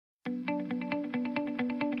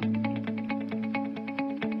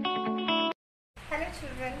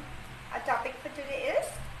children, our topic for today is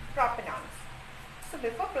proper nouns. So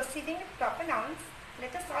before proceeding with proper nouns,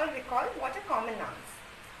 let us all recall what are common nouns.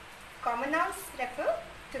 Common nouns refer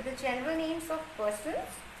to the general names of persons,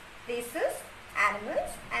 places, animals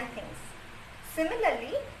and things.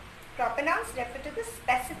 Similarly, proper nouns refer to the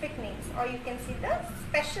specific names, or you can see the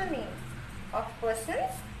special names of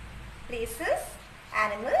persons, places,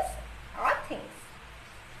 animals or things.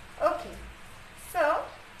 Okay, so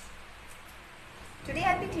today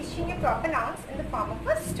I will be teaching you proper nouns in the form of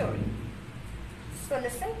a story. So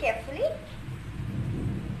listen carefully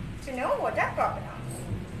to know what are proper nouns.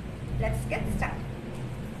 Let's get started.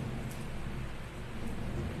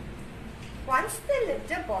 Once there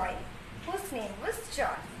lived a boy whose name was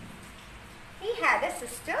John. He had a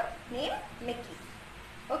sister named Mickey.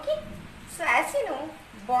 Okay, so as you know,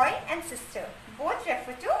 boy and sister both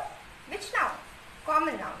refer to which noun?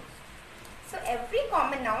 Common nouns. So every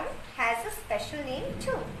common noun has a special name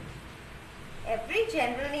too. Every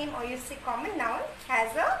general name, or you say common noun,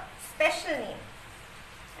 has a special name.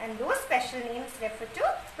 And those special names refer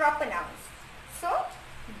to proper nouns. So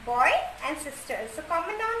boy and sister is a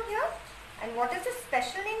common noun here. And what is the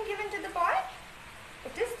special name given to the boy?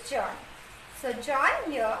 It is John. So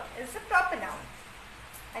John here is a proper noun.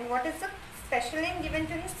 And what is the special name given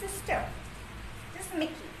to his sister? It is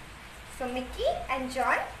Mickey. So Mickey and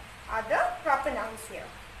John are the proper nouns here.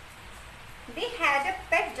 They had a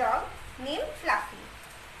pet dog named Fluffy.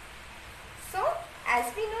 So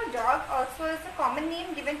as we know, dog also is a common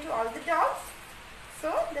name given to all the dogs.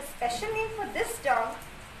 So the special name for this dog,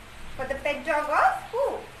 for the pet dog of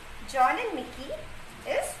who? John and Mickey,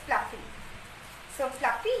 is Fluffy. So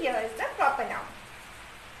Fluffy here is the proper noun.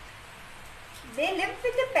 They lived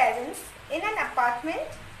with their parents in an apartment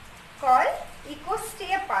called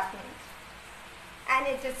Eco-Stay Apartment, and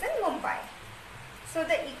it is in Mumbai. So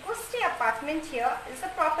the Eco-Stay Apartment here is a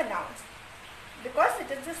proper noun because it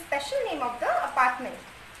is the special name of the apartment.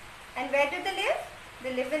 And where do they live?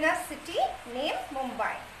 They live in a city named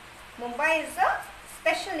Mumbai. Mumbai is a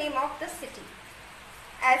special name of the city.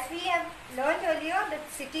 As we have learned earlier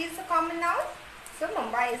that city is a common noun, so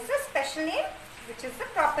Mumbai is the special name which is the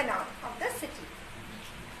proper noun of the city.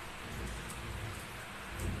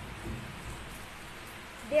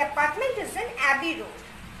 The apartment is in Abbey Road.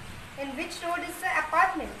 In which road is the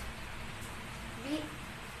apartment?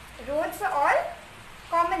 Roads are all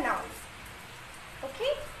common nouns.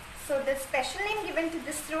 Okay, so the special name given to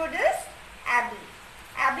this road is Abbey.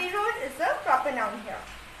 Abbey Road is a proper noun here.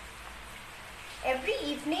 Every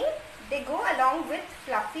evening they go along with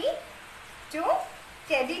Fluffy to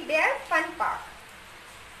Teddy Bear Fun Park.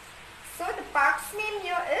 So the park's name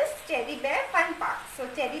here is Teddy Bear Fun Park. So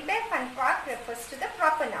Teddy Bear Fun Park refers to the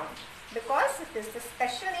proper noun because it is the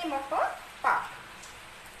special name of a park.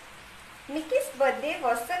 Mickey's birthday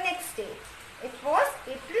was the next day. It was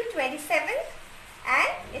April 27th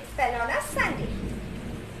and it fell on a Sunday.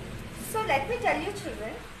 So let me tell you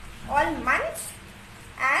children, all months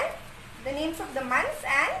and the names of the months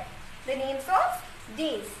and the names of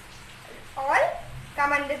days all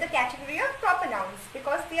come under the category of proper nouns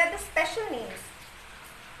because they are the special names.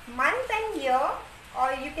 Month and year,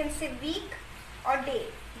 or you can say week or day.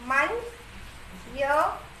 Month, year,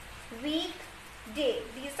 week, day.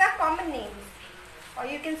 These are common names, or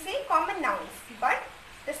you can say common nouns. But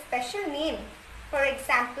the special name, for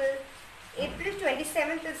example, April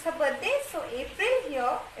 27th is her birthday. So April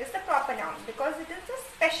here is the proper noun because it is the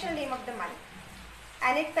special name of the month.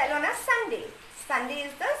 And it fell on a Sunday. Sunday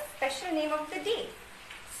is the special name of the day.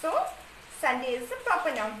 So Sunday is the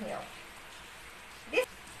proper noun here.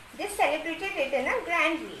 They celebrated it in a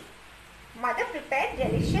grand way. Mother prepared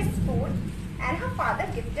delicious food and her father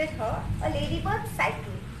gifted her a ladybird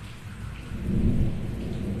cycle.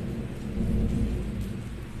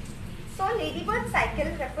 So ladybird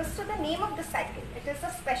cycle refers to the name of the cycle. It is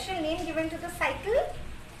a special name given to the cycle.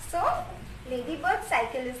 So ladybird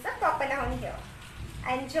cycle is the proper noun here.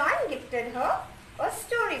 And John gifted her a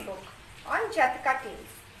storybook on Jataka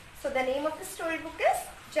tales. So the name of the storybook is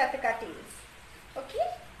Jataka tales. Okay.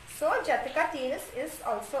 So Jataka tales is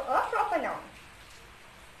also a proper noun.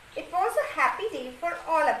 It was a happy day for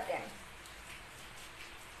all of them.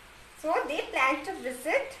 So they planned to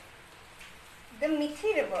visit the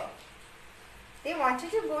Mithi river. They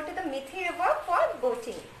wanted to go to the Mithi river for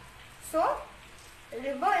boating. So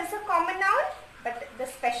river is a common noun, but the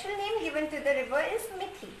special name given to the river is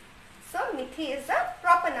Mithi. So Mithi is a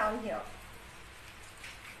proper noun here.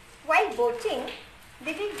 While boating,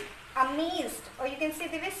 they were amazed, or you can say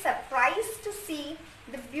they were surprised to see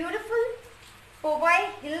the beautiful Powai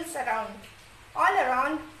hills around. All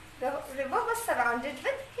around the river was surrounded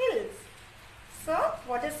with hills. So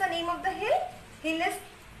what is the name of the hill? Hill is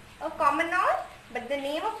a common noun, but the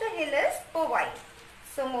name of the hill is Powai.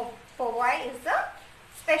 So Powai is the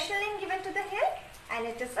special name given to the hill and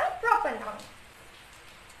it is a proper noun.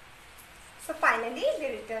 So finally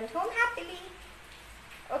they returned home happily.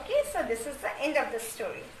 Okay, so this is the end of the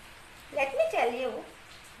story. Let me tell you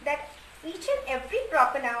that each and every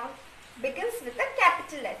proper noun begins with a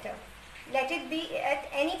capital letter. Let it be at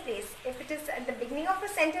any place. If it is at the beginning of a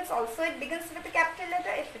sentence, also it begins with a capital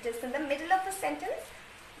letter. If it is in the middle of a sentence,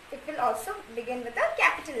 it will also begin with a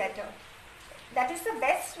capital letter. That is the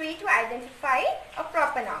best way to identify a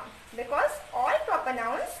proper noun, because all proper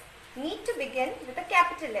nouns need to begin with a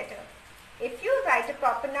capital letter. If you write a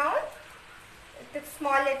proper noun with a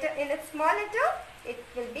small letter, in its small letter, it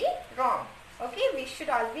will be wrong. Okay, we should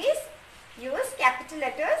always use capital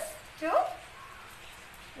letters to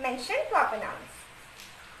mention proper nouns.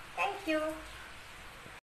 Thank you.